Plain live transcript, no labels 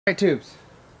Alright, tubes.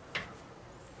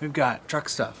 We've got truck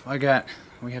stuff.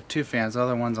 We have two fans, the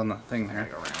other one's on the thing there.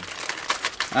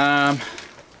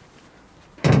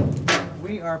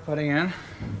 We are putting in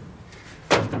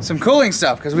some cooling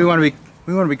stuff because we want to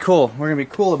be cool. We're gonna be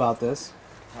cool about this.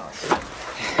 Now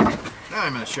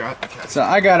I'm gonna shot. So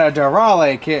I got a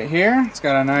Derale kit here. It's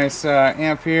got a nice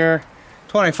ampere,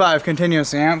 25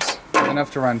 continuous amps,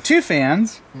 enough to run two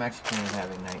fans. I'm actually kind of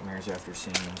having nightmares after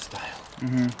seeing them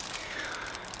style.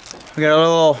 We got a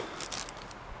little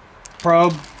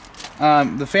probe.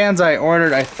 The fans I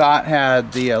ordered, I thought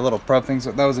had the little probe thing,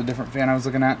 so that was a different fan I was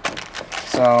looking at.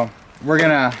 So we're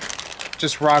gonna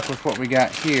just rock with what we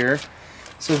got here.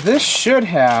 So this should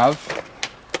have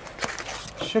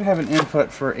an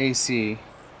input for AC,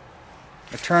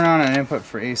 a turn on and input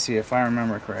for AC, if I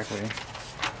remember correctly.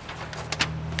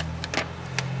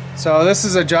 So this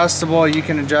is adjustable. You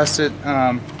can adjust it.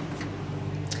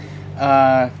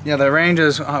 Yeah, the range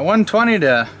is 120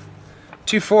 to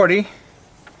 240,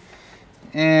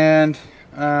 and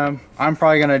I'm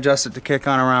probably going to adjust it to kick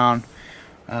on around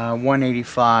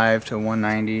 185 to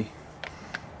 190,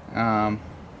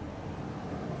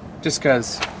 just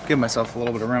because, give myself a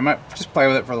little bit of room. I might just play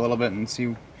with it for a little bit and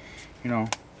see,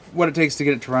 what it takes to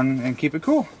get it to run and keep it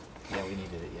cool. Yeah, we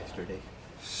needed it yesterday.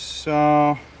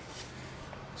 So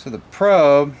the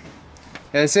probe,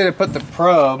 yeah, they say to put the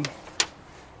probe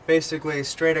basically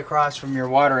straight across from your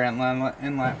water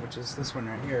inlet, which is this one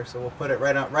right here. So we'll put it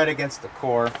right against the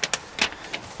core.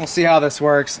 We'll see how this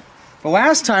works. The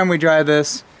last time we tried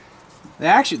this,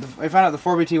 I found out the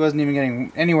 4BT wasn't even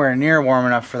getting anywhere near warm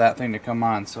enough for that thing to come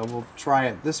on. So we'll try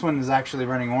it. This one is actually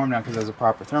running warm now because there's a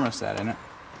proper thermostat in it.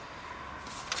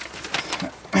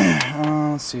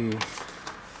 Let's see.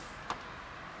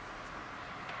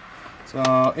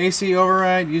 So AC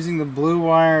override using the blue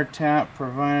wire tap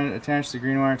provided, attach the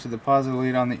green wire to the positive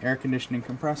lead on the air conditioning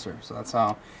compressor. So that's how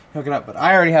you hook it up. But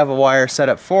I already have a wire set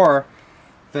up for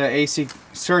the AC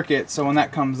circuit, so when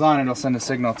that comes on, it'll send a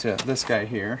signal to this guy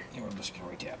here. Yeah, we're just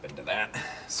gonna tap into that.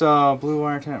 So blue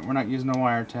wire tap, we're not using a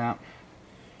wire tap.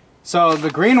 So the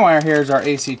green wire here is our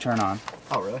AC turn on.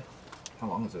 Oh really? How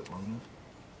long is it? Long enough?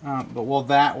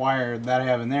 That wire that I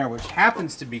have in there, which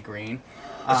happens to be green,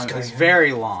 is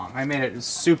very long. I made it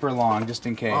super long just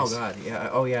in case. Oh god, yeah.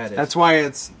 Oh yeah, it is. That's why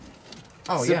it's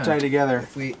zip tied together.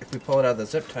 If we pull it out of the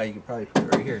zip tie, you could probably put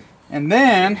it right here. And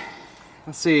then,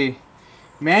 let's see,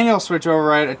 manual switch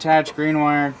override, attach green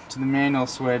wire to the manual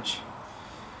switch.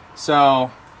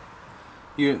 So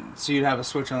you'd have a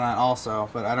switch on that also,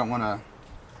 but I don't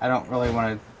really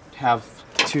want to have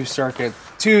two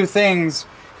things,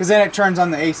 because then it turns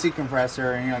on the AC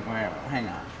compressor and you're like, wait, hang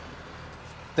on.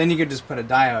 Then you could just put a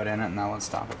diode in it and that would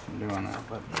stop it from doing that.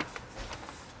 But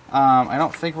I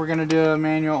don't think we're going to do a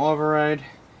manual override.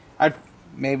 I'd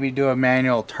maybe do a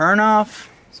manual turn off.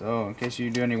 So in case you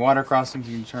do any water crossings,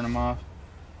 you can turn them off.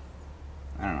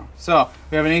 I don't know. So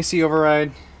we have an AC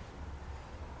override.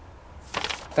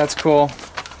 That's cool.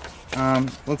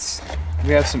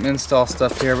 We have some install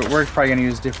stuff here, but we're probably going to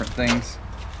use different things.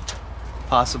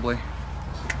 Possibly.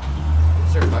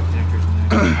 There's butt connectors in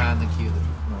there on the queue.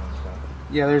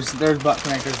 Yeah, there's butt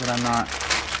connectors that I'm not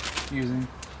using.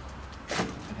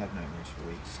 I'd have nightmares for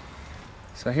weeks.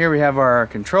 So here we have our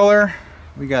controller.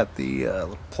 We got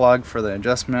the plug for the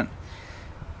adjustment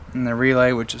and the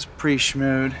relay, which is pretty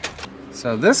schmood.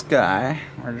 So this guy,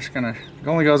 it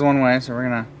only goes one way, so we're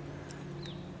gonna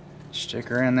stick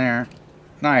her in there.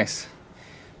 Nice.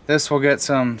 This will get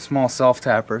some small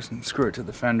self-tappers and screw it to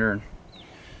the fender and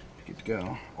be good to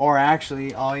go. Or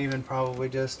actually, I'll even probably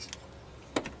just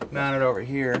mount it over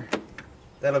here.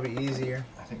 That'll be easier.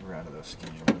 I think we're out of those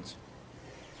skinny ones.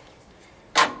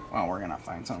 Well, we're gonna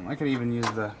find something. I could even use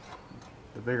the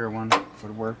bigger one,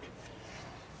 would work.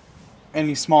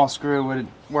 Any small screw would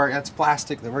work. That's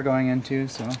plastic that we're going into,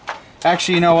 so.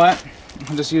 Actually, you know what?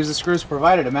 I'll just use the screws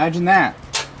provided. Imagine that.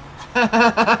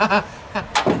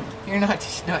 You're not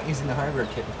using the hardware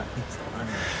kit.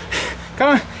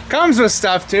 Comes with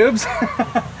stuff, tubes.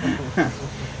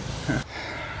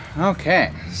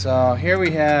 Okay, so here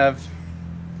we have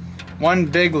one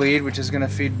big lead, which is going to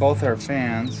feed both our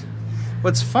fans.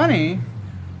 What's funny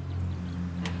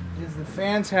is the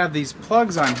fans have these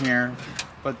plugs on here,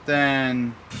 but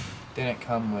then didn't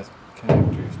come with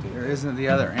connectors, dude. There isn't at the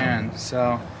other end,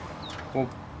 so we're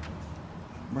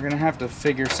going to have to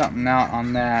figure something out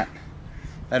on that.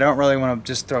 I don't really want to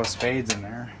just throw spades in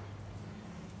there.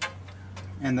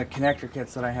 And the connector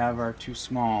kits that I have are too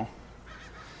small.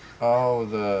 Oh,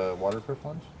 the waterproof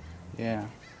ones? Yeah.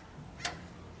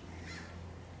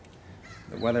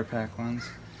 The weather pack ones.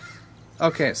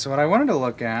 Okay, so what I wanted to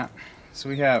look at,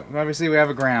 so obviously we have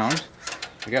a ground.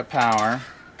 We got power.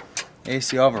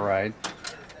 AC override.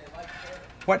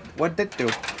 What did it do?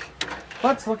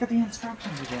 Let's look at the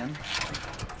instructions again.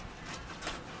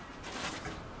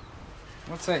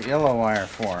 What's that yellow wire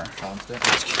for? Constant.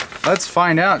 Let's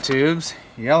find out, tubes.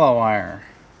 Yellow wire.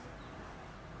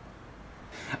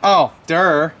 Oh,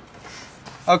 duh.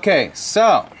 Okay,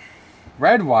 so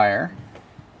red wire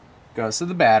goes to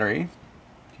the battery.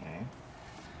 Okay.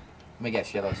 Let me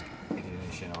guess, yellow's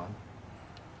ignition on.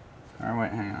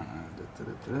 Alright, wait, hang on.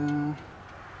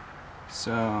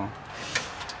 So,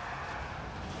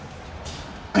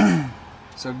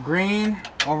 so green,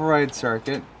 override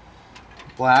circuit.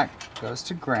 Black goes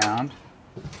to ground.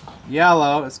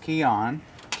 Yellow is key on.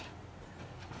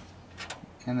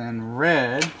 And then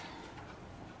red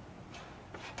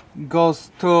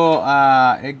goes to,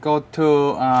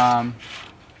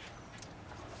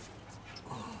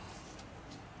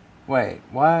 wait,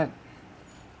 what?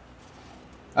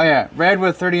 Oh yeah, red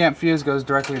with 30 amp fuse goes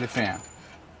directly to fan.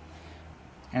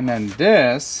 And then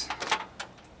this,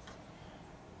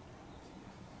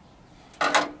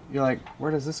 you're like, where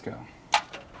does this go?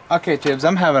 Okay, tubes,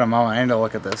 I'm having a moment. I need to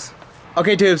look at this.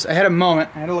 Okay, tubes, I had a moment.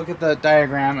 I had to look at the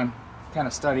diagram and kind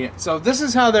of study it. So this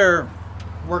is how they're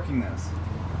working this.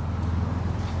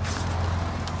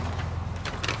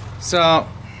 So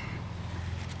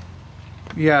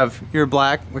you have your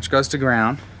black, which goes to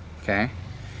ground, okay?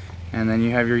 And then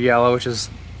you have your yellow, which is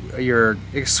your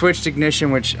switched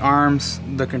ignition, which arms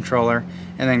the controller.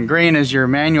 And then green is your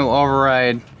manual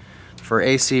override for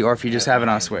AC, or if you just have it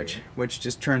on a switch, which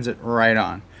just turns it right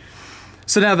on.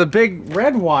 So now the big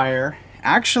red wire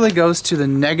actually goes to the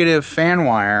negative fan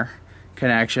wire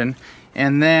connection,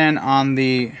 and then on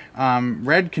the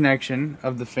red connection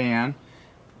of the fan,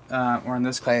 or in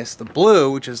this case the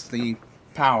blue, which is the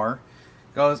power,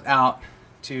 goes out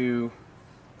to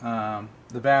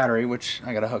the battery, which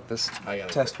I gotta hook this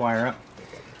test wire up.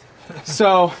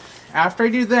 So after I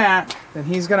do that, then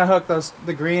he's gonna hook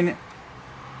the green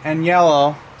and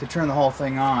yellow to turn the whole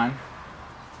thing on.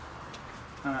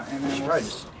 And then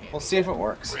we'll see if it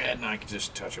works. Red, and I can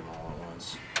just touch them all at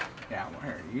once. Yeah, well,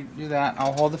 here, you do that.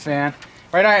 I'll hold the fan.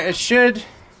 Right now, it should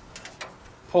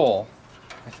pull,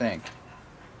 I think.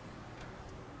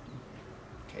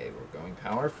 Okay, we're going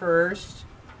power first.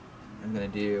 I'm gonna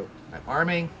do, I'm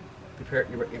arming. Prepare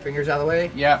your fingers out of the way.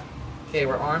 Yep. Okay,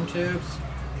 we're arm tubes.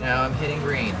 Now I'm hitting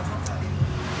green.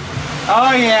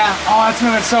 Oh yeah. Oh, it's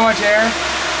moving so much air. Is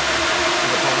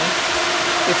it pulling?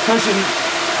 It's pushing.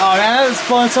 Oh, man, it's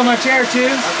blowing so much air, too. Okay,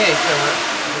 so we're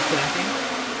disconnecting.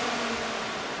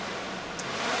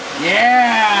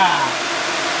 Yeah.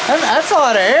 That's a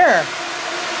lot of air.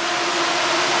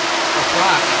 Oh,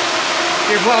 fuck.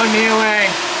 You're blowing me away.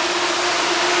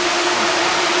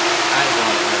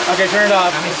 Okay, turn it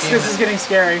off. This is CMF? getting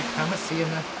scary. How much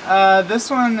CMF?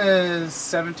 This one is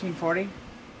 1740.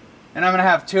 And I'm going to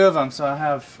have two of them, so I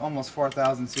have almost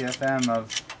 4,000 CFM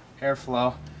of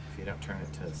airflow. If you don't turn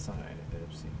it to the side,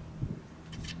 it'll see.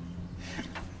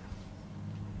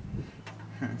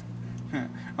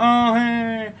 Oh,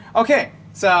 hey. Okay,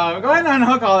 so go ahead and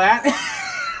unhook all that.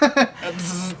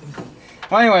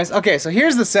 Well, anyways, okay, so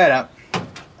here's the setup.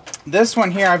 This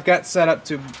one here I've got set up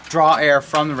to draw air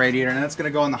from the radiator, and that's going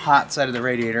to go on the hot side of the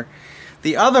radiator.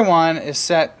 The other one is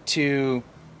set to,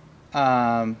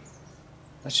 that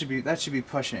should be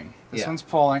pushing. This one's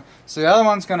pulling. So the other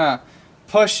one's going to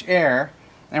push air,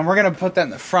 and we're going to put that in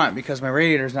the front because my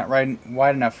radiator's not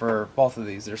wide enough for both of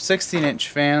these. They're 16-inch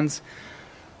fans.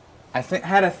 I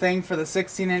had a thing for the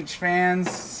 16-inch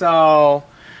fans, so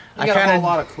I got a whole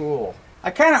lot of cool.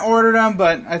 I kind of ordered them,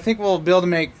 but I think we'll be able to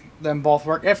make them both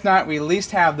work. If not, we at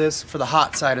least have this for the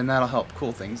hot side, and that'll help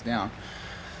cool things down.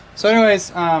 So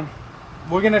anyways,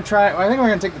 we're going to try, I think we're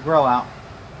going to take the grill out.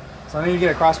 So I need to get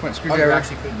a cross-point screwdriver. Oh, you're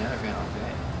actually putting the other fan on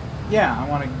today? Yeah, I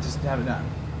want to just have it done.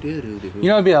 You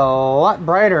know, it'd be a lot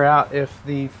brighter out if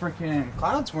the freaking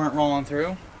clouds weren't rolling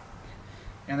through.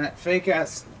 And that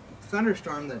fake-ass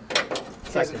thunderstorm that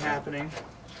isn't happening.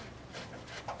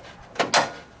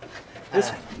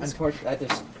 Unfortunately,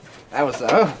 that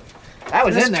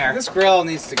was in there. This grill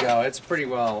needs to go. It's pretty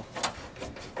well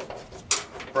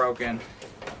broken.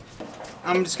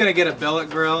 I'm just gonna get a billet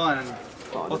grill and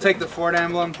we'll take the Ford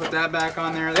emblem, put that back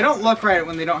on there. They don't look right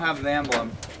when they don't have the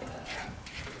emblem.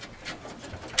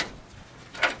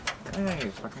 Yeah,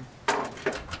 you fucking.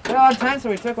 There are times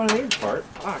when we took one of these apart.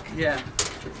 Fuck. Yeah.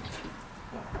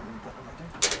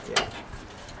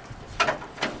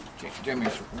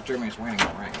 Jeremy's winning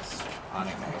the race.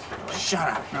 Shut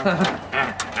up.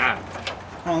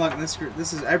 Oh look,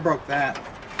 this is I broke that.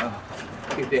 Oh,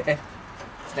 you did?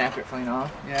 Snapped it clean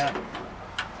off? Yeah.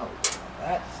 Oh,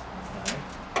 that's nice.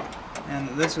 and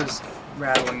this was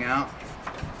rattling out.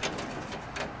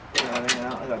 Rattling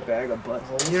out like a bag of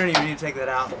buttholes. You don't even need to take that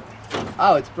out.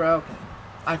 Oh, it's broken.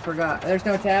 I forgot. There's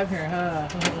no tab here, huh?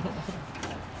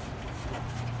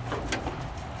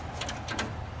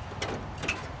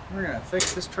 We're gonna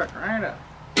fix this truck right up.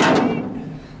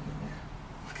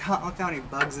 Look how many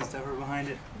bugs and stuff are behind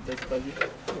it. That's buggy.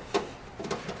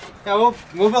 Yeah, we'll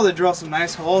be able to drill some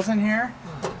nice holes in here,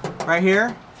 right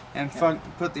here, and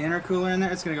put the intercooler in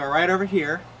there. It's gonna go right over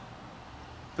here.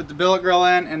 Put the billet grill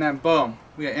in, and then boom,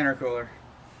 we got intercooler.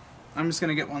 I'm just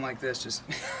gonna get one like this, just.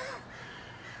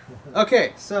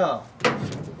 Okay, so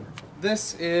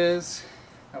this is.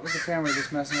 That was the fan we were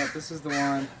just messing up. This is the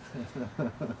one.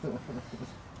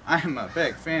 I'm a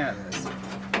big fan of this.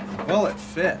 Will it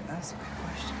fit? That's a good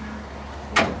question.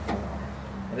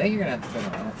 I think you're gonna have to put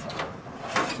it on that side.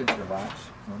 Since your latch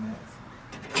on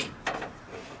that.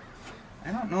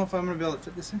 I don't know if I'm gonna be able to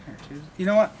fit this in here, too. You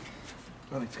know what?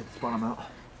 Let me take the bottom out.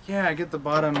 Yeah, get the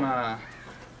bottom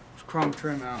chrome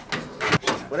trim out.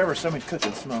 Whatever somebody's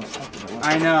cooking smells.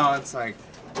 I know, it's like.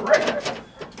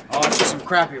 Oh, it's just some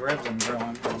crappy ribs I'm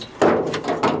grilling.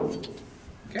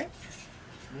 Okay.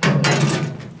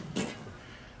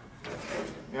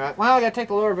 Yeah. Well, I gotta take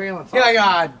the lower valence off. Yeah,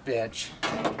 God, bitch.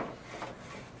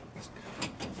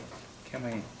 Can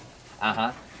we?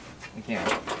 Uh-huh. We can.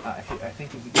 I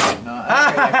think if we get it not.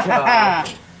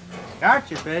 Okay,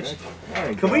 Gotcha, bitch. there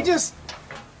we Can go. we just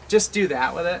do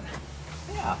that with it?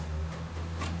 Yeah.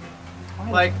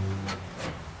 Like.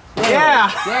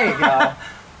 Yeah. There you go.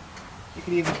 You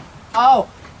can even. Oh!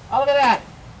 Oh, look at that!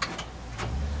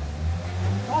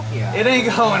 Fuck yeah. It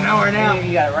ain't going nowhere now.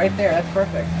 You got it right there. That's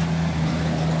perfect.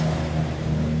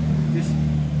 Just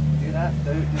do that.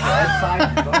 Do the other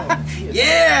side. Boom.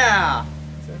 Yeah.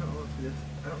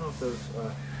 I don't know if those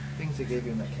things they gave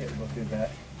you in that kit will do that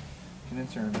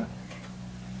condenser or not.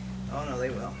 Oh no,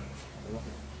 they will.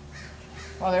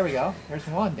 Oh, there we go. There's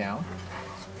one down.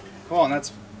 Cool, and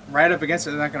that's right up against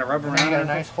it. They're not gonna rub And then around. you got a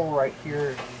nice hole right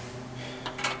here.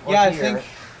 or Yeah, I here think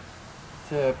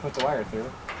to put the wire through.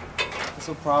 this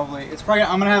will probably. It's probably.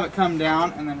 I'm gonna have it come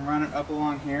down and then run it up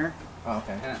along here. Oh,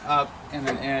 okay. And up and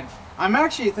then in. I'm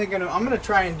actually thinking I'm gonna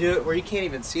try and do it where you can't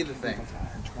even see the thing.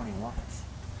 120 watts.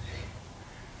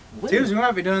 Dudes, we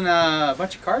might be doing a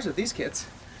bunch of cars with these kits.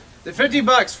 The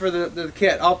 $50 for the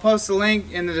kit. I'll post the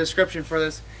link in the description for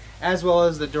this, as well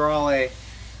as the Derale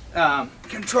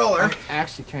controller. I'm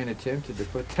actually kind of tempted to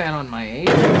put that on my 8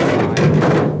 side.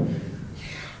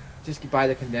 Just buy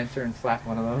the condenser and slap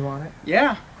one of those on it.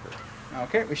 Yeah.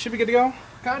 Okay, we should be good to go.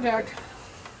 Contact.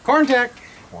 Corn tack.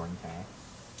 Corn tack.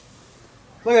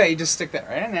 Look at that, you just stick that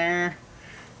right in there.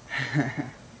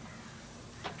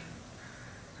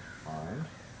 Hard.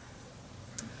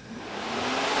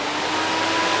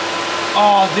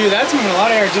 Oh, dude, that's moving a lot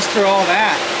of air just through all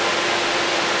that.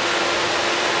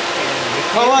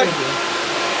 Oh, look.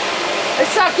 It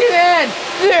sucked it in!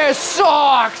 This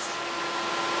sucks!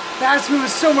 That's moving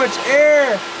so much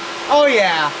air. Oh,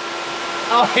 yeah.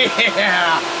 Oh,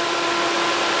 yeah.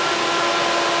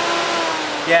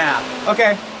 Yeah,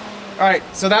 okay. All right,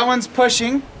 so that one's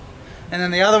pushing, and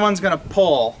then the other one's gonna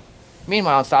pull.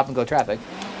 Meanwhile, stop and go traffic.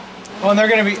 Well, and they're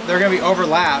gonna be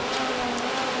overlapped,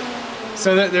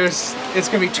 so that it's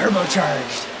gonna be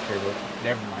turbocharged. Turbo.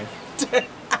 Never mind.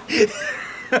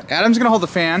 Adam's gonna hold the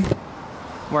fan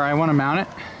where I want to mount it.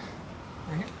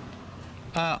 Right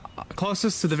here.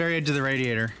 Closest to the very edge of the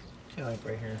radiator, Yeah, like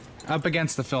right here. up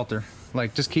against the filter.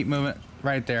 Like just keep moving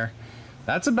right there.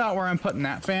 That's about where I'm putting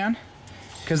that fan.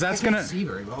 Because that's gonna see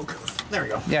very well. There we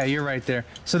go. Yeah, you're right there.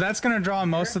 So that's gonna draw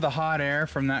most of the hot air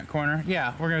from that corner.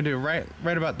 Yeah, we're gonna do right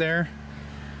about there.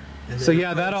 So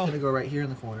yeah, that'll gonna go right here in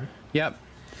the corner. Yep.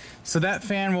 So that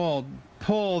fan will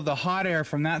pull the hot air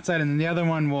from that side, and then the other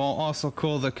one will also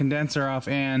cool the condenser off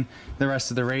and the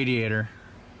rest of the radiator.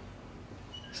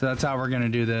 So that's how we're gonna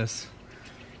do this.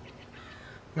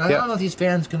 Now, I don't know if these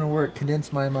fans gonna work.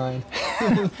 Condense my mind.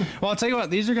 Well, I'll tell you what,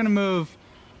 these are gonna move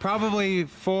probably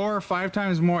 4 or 5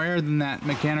 times more air than that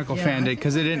mechanical fan did,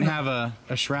 because it didn't have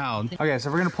a shroud. Okay, so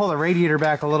we're gonna pull the radiator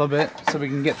back a little bit so we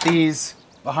can get these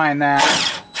behind that,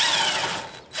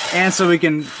 and so we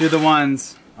can do the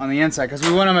ones on the inside, because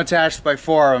we want them attached by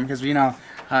 4 of them, because you know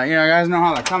guys know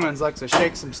how the Cummins likes to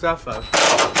shake some stuff up.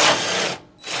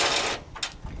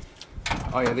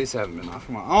 Oh yeah, these haven't been off.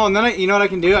 Come on. Oh, and then you know what I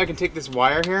can do? I can take this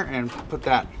wire here and put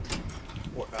that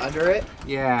Under it?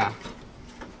 Yeah.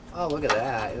 Oh, look at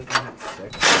that. Isn't that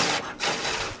sick?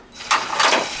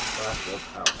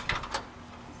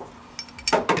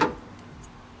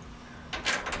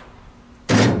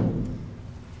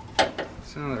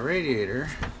 So the radiator.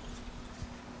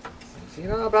 So you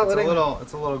know about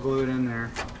it's a little glued in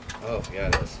there. Oh yeah,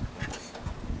 it is.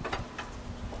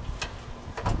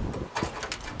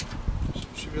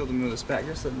 Should be able to move this back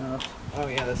just enough. Oh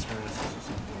yeah, that's right.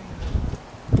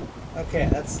 Okay,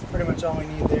 that's pretty much all we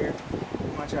need there.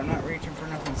 Much. I'm not reaching for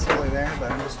nothing silly there,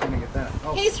 but I'm just trying to get that.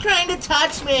 Oh. He's trying to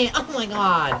touch me. Oh my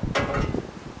god.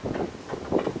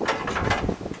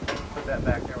 Put that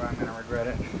back there, but I'm gonna regret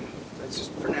it. That's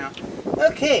just for now.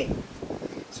 Okay.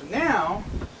 So now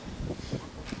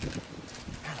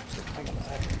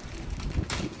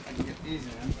I can get these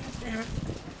in.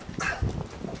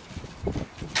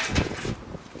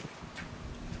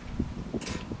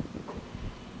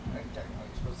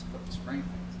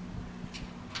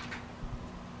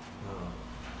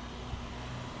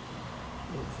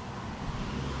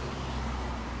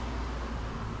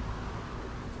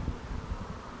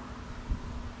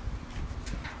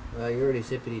 You already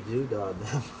zippity doo dog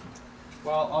them.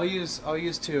 Well, I'll use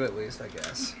 2 at least, I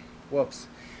guess. Whoops,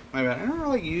 my bad. I don't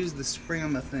really use the spring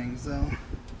on the things though.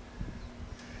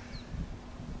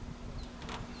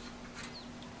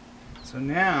 So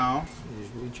now You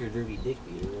just reach your dirty dick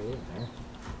beater right in there.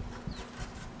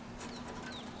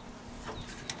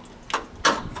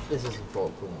 This isn't full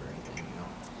of coolant or anything, you know.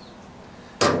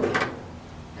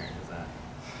 There's that.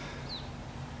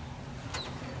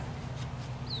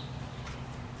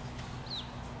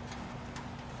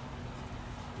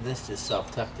 And this just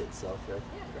self-tucked itself, right?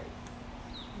 Yeah, great.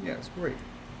 yeah, it's great.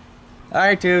 All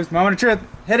right, tubes. Moment of truth.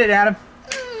 Hit it, Adam.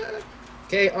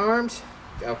 Okay, arms.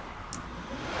 Go.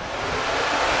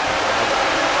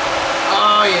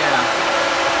 Oh yeah.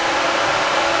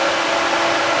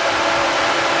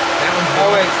 That one's Oh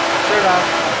wait, shirt off.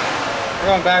 We're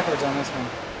going backwards on this one.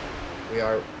 We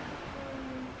are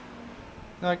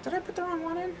They're like, did I put the wrong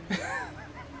one in?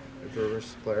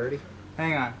 reverse polarity.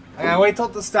 Hang on. I gotta wait till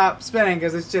it to stop spinning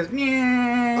because it's just.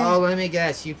 Oh, let me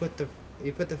guess. You put the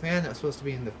fan that was supposed to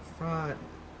be in the front.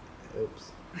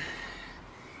 Oops.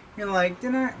 You're like,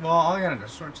 didn't I? Well, all I gotta do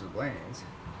is switch the blades.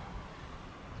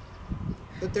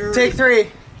 But they're Take 3.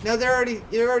 No, they're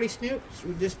already smooth.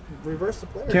 We just reverse the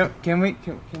polarity. Can we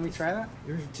try that?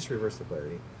 Just reverse the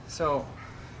polarity. So,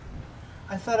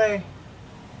 I thought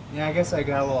yeah, I guess I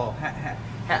got a little.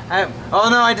 Oh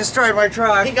no, I destroyed my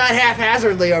truck. He got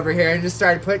haphazardly over here and just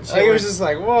started putting shit. Like, it was just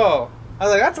like, whoa. I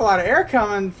was like, that's a lot of air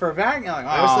coming for a vacuum. Like,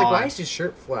 I was like, oh. why is his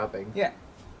shirt flapping? Yeah.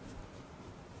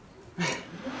 And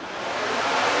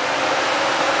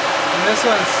this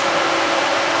one's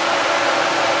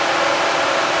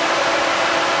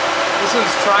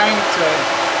trying to.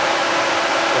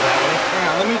 Go that Hang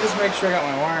on, let me just make sure I got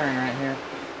my wiring right here.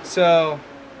 So,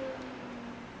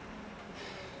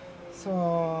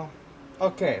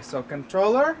 okay, so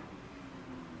controller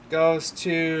goes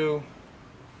to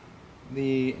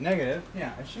the negative.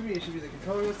 Yeah, it should be the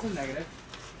controller goes to the negative.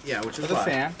 way. Yeah, which is For the why.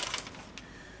 fan.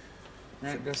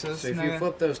 Right, goes to So this if you negative.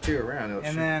 flip those two around, it'll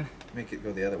And then make it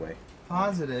go the other way.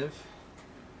 positive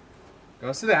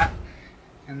goes to that,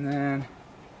 and then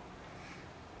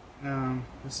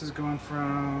this is going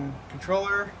from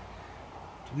controller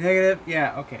to negative.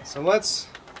 Yeah, okay. So let's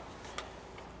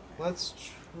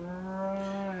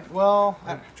try. Well,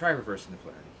 Try reversing the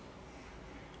polarity.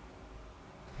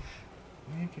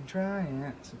 we can try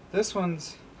it. So this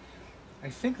one's. I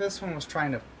think this one was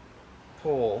trying to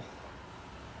pull.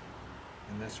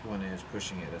 And this one is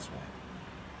pushing it this way.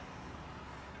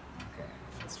 Okay,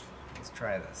 let's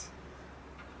try this.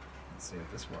 Let's see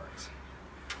if this works.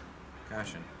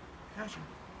 Caution. Caution.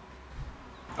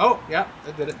 Oh, yeah,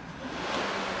 it did it.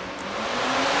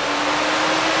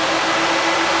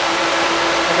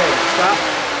 Okay, stop.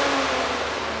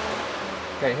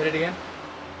 Okay, hit it again.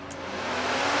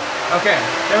 Okay,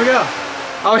 there we go.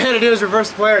 All we had to do is reverse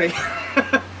the polarity.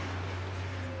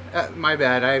 My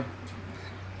bad.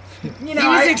 He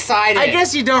was excited. I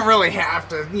guess you don't really have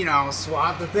to,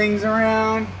 swap the things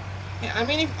around. Yeah, I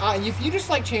mean, if you just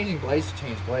like changing blades to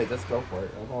change blades, let's go for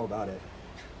it. I'm all about it.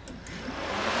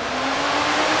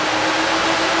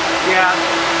 Yeah,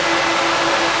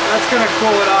 that's gonna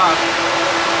cool it off.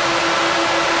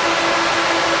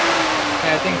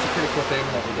 Yeah, I think it's a pretty cool thing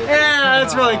that we did. Yeah,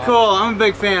 that's really cool. I'm a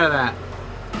big fan of that.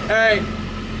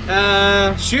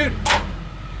 Alright, shoot.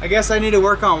 I guess I need to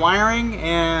work on wiring,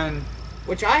 and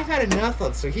Which I've had enough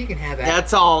of, so he can have that.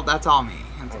 that's all me. That's all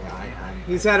Alright.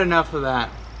 He's had enough of that.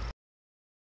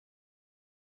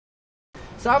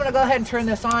 So I'm gonna go ahead and turn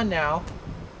this on now.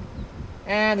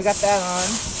 And we got that on.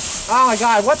 Oh my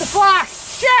god, what the fuck?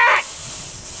 Shit!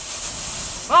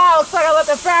 Oh, looks like I let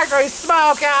the factory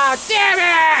smoke out.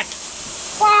 Damn it!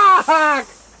 Fuck!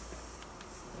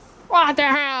 What the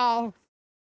hell?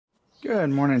 Good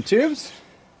morning, tubes.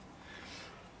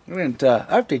 I didn't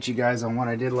update you guys on what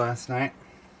I did last night.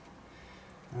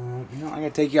 I'm gonna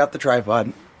take you off the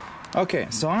tripod. Okay,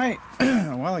 so a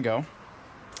while ago,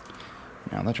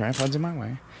 now the tripod's in my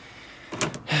way.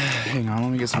 Hang on,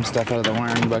 let me get some stuff out of the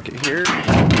wiring bucket here.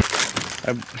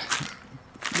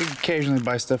 We occasionally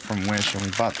buy stuff from Wish, and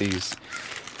we bought these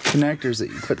connectors that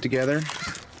you put together.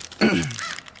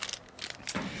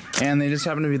 And they just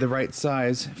happen to be the right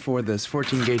size for this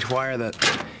 14 gauge wire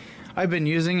that I've been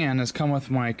using and has come with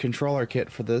my controller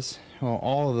kit for this. Well,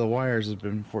 all of the wires have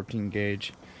been 14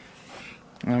 gauge.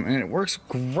 And it works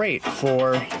great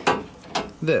for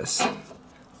this.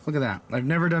 Look at that. I've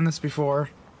never done this before.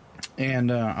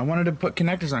 And I wanted to put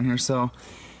connectors on here, so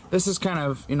this is kind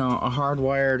of, a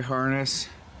hardwired harness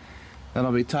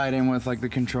that'll be tied in with like the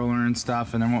controller and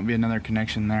stuff, and there won't be another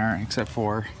connection there except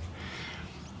for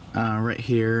right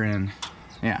here, and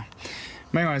yeah.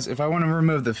 But anyways, if I want to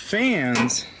remove the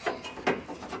fans,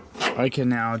 I can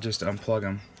now just unplug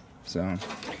them. So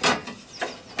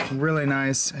really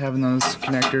nice having those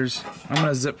connectors. I'm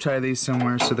gonna zip tie these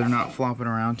somewhere so they're not flopping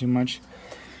around too much.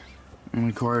 And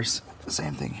of course,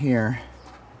 same thing here.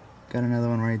 Got another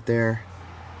one right there.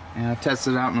 And I've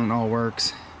tested it out and it all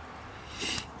works.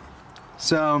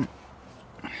 So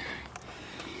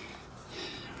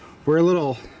we're a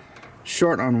little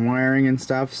short on wiring and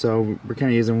stuff, so we're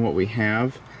kind of using what we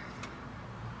have.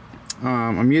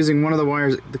 I'm using one of the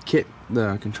wires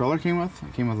the controller came with.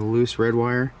 It came with a loose red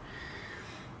wire.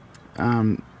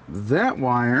 That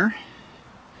wire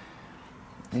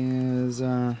is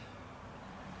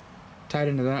tied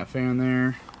into that fan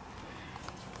there,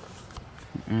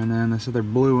 and then this other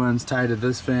blue one's tied to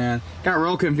this fan. Got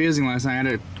real confusing last night. I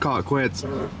had to call it quits.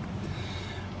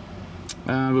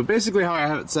 But basically how I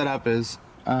have it set up is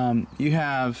you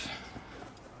have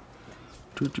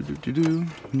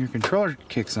when your controller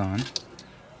kicks on,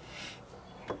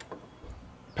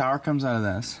 power comes out of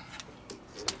this,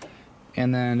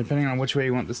 and then depending on which way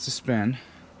you want this to spin,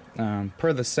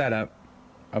 per the setup,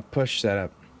 a push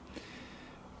setup,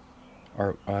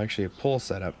 or actually a pull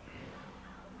setup.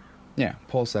 Yeah,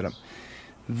 pull setup.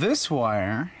 This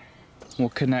wire will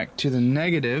connect to the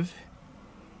negative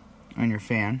on your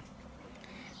fan,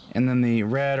 and then the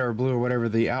red or blue or whatever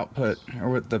the output or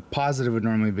what the positive would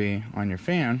normally be on your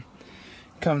fan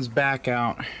comes back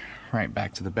out right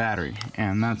back to the battery.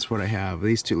 And that's what I have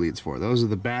these two leads for. Those are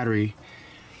the battery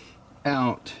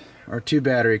out, or two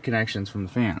battery connections from the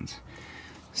fans.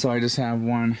 So I just have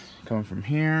one coming from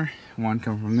here, one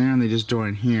coming from there, and they just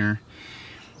join here.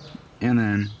 And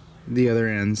then the other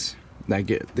ends that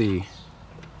get the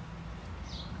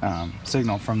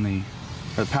signal from the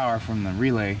power from the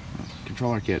relay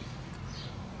controller kit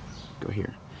go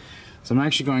here. So I'm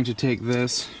actually going to take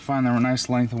this, find the nice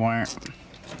length of wire.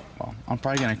 Well, I'm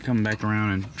probably going to come back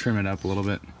around and trim it up a little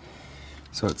bit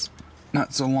so it's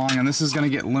not so long, and this is going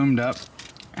to get loomed up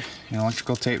in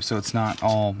electrical tape so it's not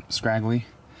all scraggly.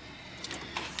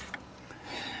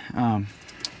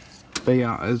 But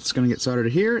yeah, it's going to get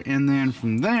soldered here, and then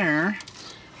from there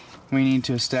we need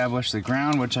to establish the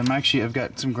ground, which I've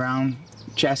got some ground,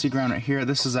 chassis ground right here.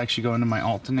 This is actually going to my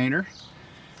alternator,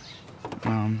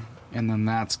 and then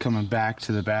that's coming back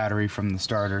to the battery from the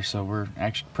starter, so we're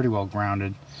actually pretty well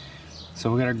grounded.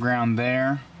 So we got a ground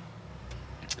there,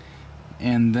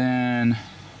 and then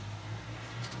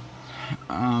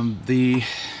the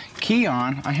key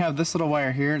on, I have this little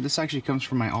wire here. This actually comes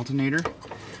from my alternator.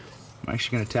 I'm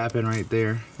actually going to tap in right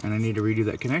there, and I need to redo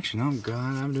that connection. Oh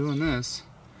god, I'm doing this.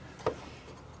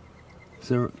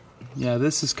 So yeah,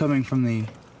 this is coming from the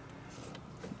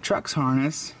truck's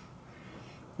harness.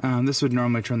 This would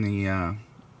normally turn the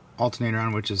alternator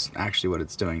on, which is actually what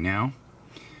it's doing now.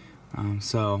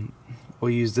 So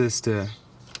we'll use this to,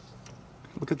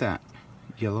 look at that,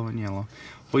 yellow and yellow.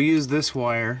 We'll use this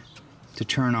wire to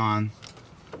turn on,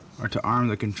 or to arm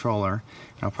the controller.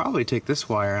 And I'll probably take this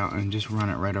wire out and just run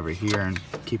it right over here and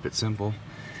keep it simple.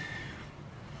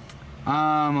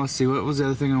 Let's see, what was the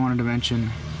other thing I wanted to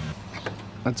mention?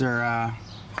 That's our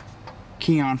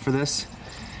key on for this.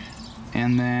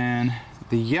 And then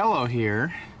the yellow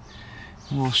here,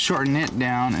 we'll shorten it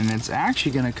down, and it's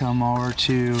actually going to come over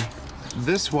to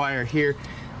this wire here.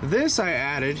 This I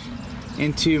added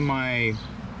into my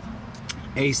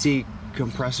AC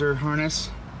compressor harness.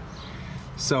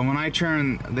 So when I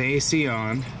turn the AC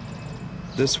on,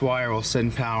 this wire will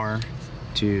send power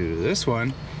to this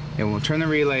one. It will turn the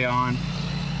relay on,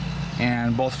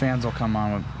 and both fans will come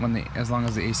on as long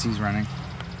as the AC is running.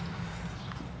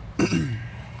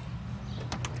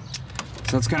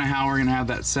 So that's kind of how we're going to have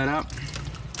that set up.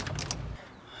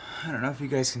 I don't know if you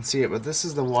guys can see it, but this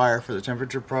is the wire for the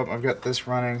temperature probe. I've got this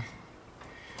running.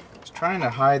 Just trying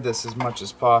to hide this as much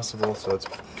as possible so it's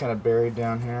kind of buried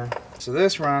down here. So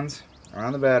this runs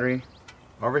around the battery,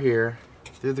 over here,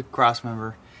 through the cross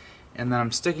member, and then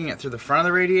I'm sticking it through the front of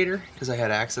the radiator because I had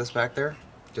access back there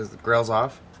because the grill's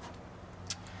off.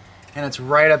 And it's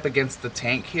right up against the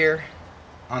tank here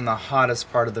on the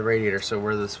hottest part of the radiator, so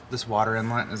where this water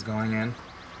inlet is going in.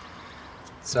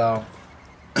 So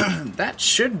that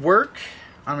should work.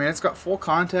 I mean, it's got full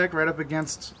contact right up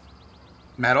against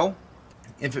metal.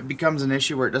 If it becomes an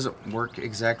issue where it doesn't work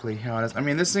exactly how it is, I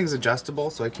mean, this thing's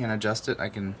adjustable, so I can adjust it. I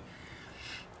can,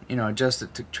 you know, adjust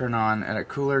it to turn on at a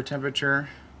cooler temperature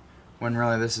when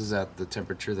really this is at the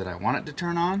temperature that I want it to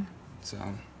turn on. So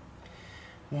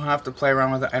we'll have to play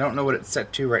around with it. I don't know what it's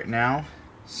set to right now,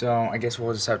 so I guess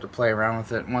we'll just have to play around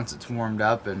with it once it's warmed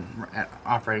up and at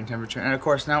operating temperature. And of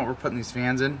course, now we're putting these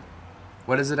fans in.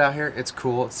 What is it out here? It's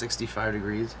cool. It's 65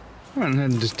 degrees. I went ahead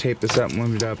and just taped this up and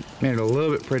warmed it up. Made it a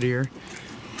little bit prettier.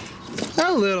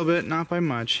 A little bit, not by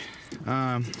much.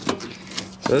 So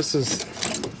this is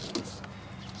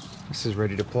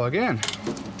ready to plug in.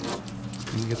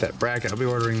 Let me get that bracket. I'll be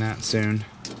ordering that soon.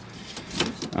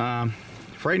 For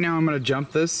right now, I'm going to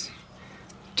jump this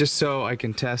just so I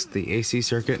can test the AC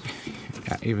circuit,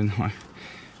 even though I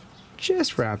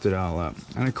just wrapped it all up.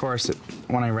 And of course,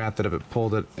 when I wrapped it up, it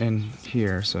pulled it in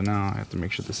here. So now I have to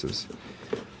make sure this is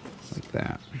like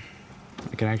that.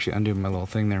 I can actually undo my little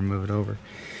thing there and move it over.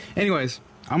 Anyways,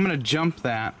 I'm gonna jump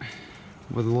that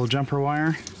with a little jumper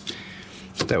wire.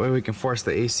 That way we can force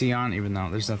the AC on, even though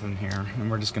there's nothing here.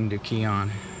 And we're just gonna do key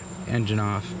on, engine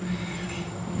off.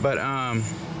 But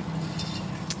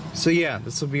so yeah,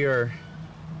 this will be our.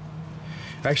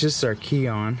 Actually, this is our key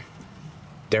on.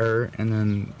 There, and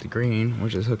then the green,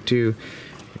 which is hooked to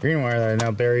the green wire that I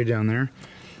now buried down there.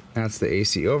 That's the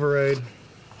AC override.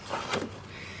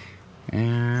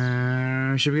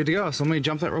 And we should be good to go. So let me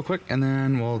jump that real quick, and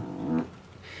then we'll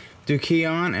do key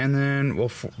on, and then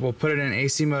we'll put it in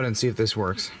AC mode and see if this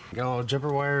works. Got a little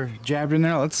jumper wire jabbed in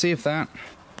there. Let's see if that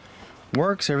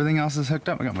works. Everything else is hooked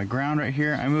up. I got my ground right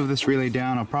here. I move this relay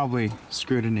down. I'll probably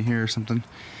screw it into here or something.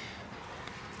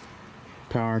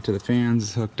 Power to the fans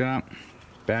is hooked up.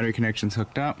 Battery connection's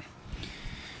hooked up.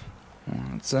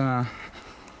 Let's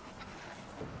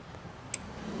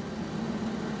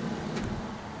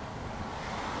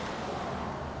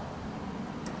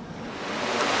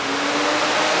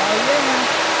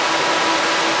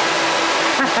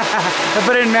I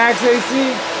put in max AC.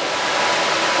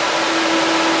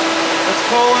 It's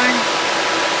pulling,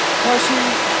 pushing.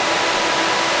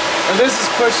 And this is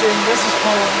pushing, this is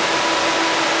pulling.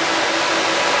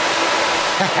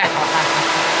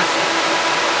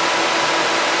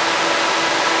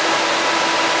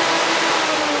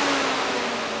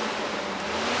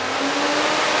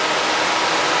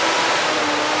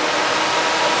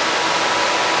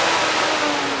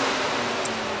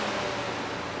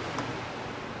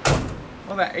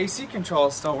 Well, that AC control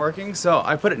is still working, so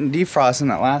I put it in defrost in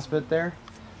that last bit there,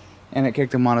 and it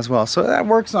kicked them on as well. So that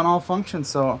works on all functions,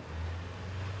 so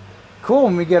cool.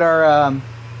 When we get our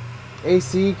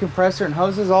AC compressor and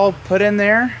hoses all put in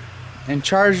there and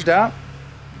charged up,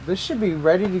 this should be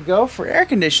ready to go for air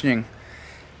conditioning.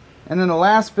 And then the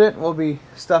last bit, we'll be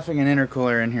stuffing an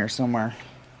intercooler in here somewhere.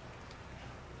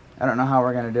 I don't know how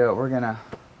we're gonna do it.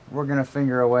 We're gonna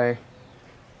finger away.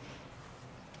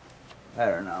 I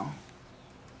don't know.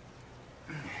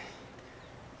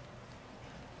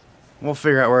 We'll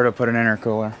figure out where to put an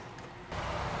intercooler.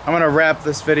 I'm gonna wrap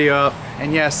this video up,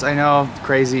 and yes, I know,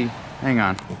 crazy. Hang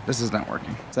on, this is not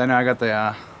working. So I know I got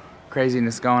the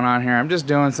craziness going on here. I'm just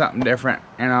doing something different,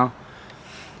 you know.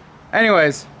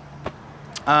 Anyways,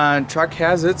 truck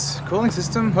has its cooling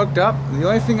system hooked up. The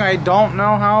only thing I don't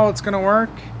know how it's gonna work,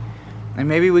 and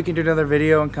maybe we can do another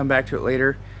video and come back to it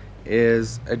later,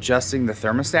 is adjusting the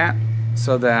thermostat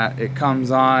so that it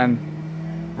comes on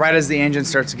right as the engine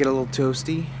starts to get a little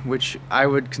toasty, which I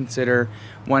would consider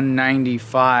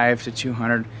 195 to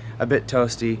 200 a bit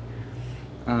toasty.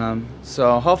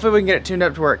 So hopefully we can get it tuned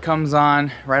up to where it comes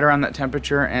on right around that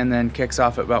temperature and then kicks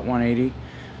off at about 180.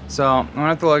 So I'm gonna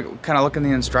have to kind of look in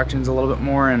the instructions a little bit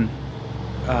more and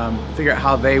figure out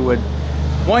how they would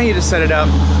want you to set it up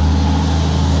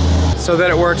so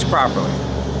that it works properly.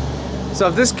 So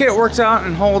if this kit works out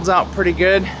and holds out pretty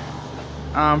good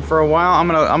for a while, I'm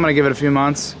gonna give it a few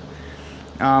months.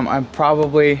 I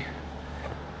probably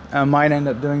might end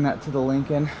up doing that to the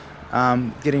Lincoln,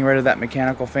 getting rid of that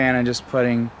mechanical fan and just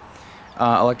putting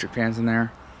electric fans in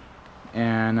there,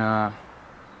 and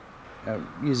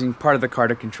using part of the car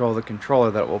to control the controller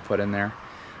that we'll put in there.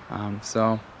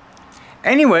 So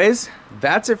anyways,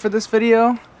 that's it for this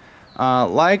video.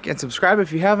 Like and subscribe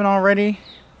if you haven't already,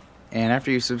 And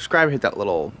after you subscribe, hit that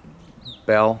little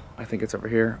bell. I think it's over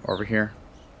here or over here.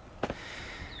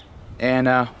 And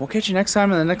we'll catch you next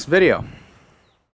time in the next video.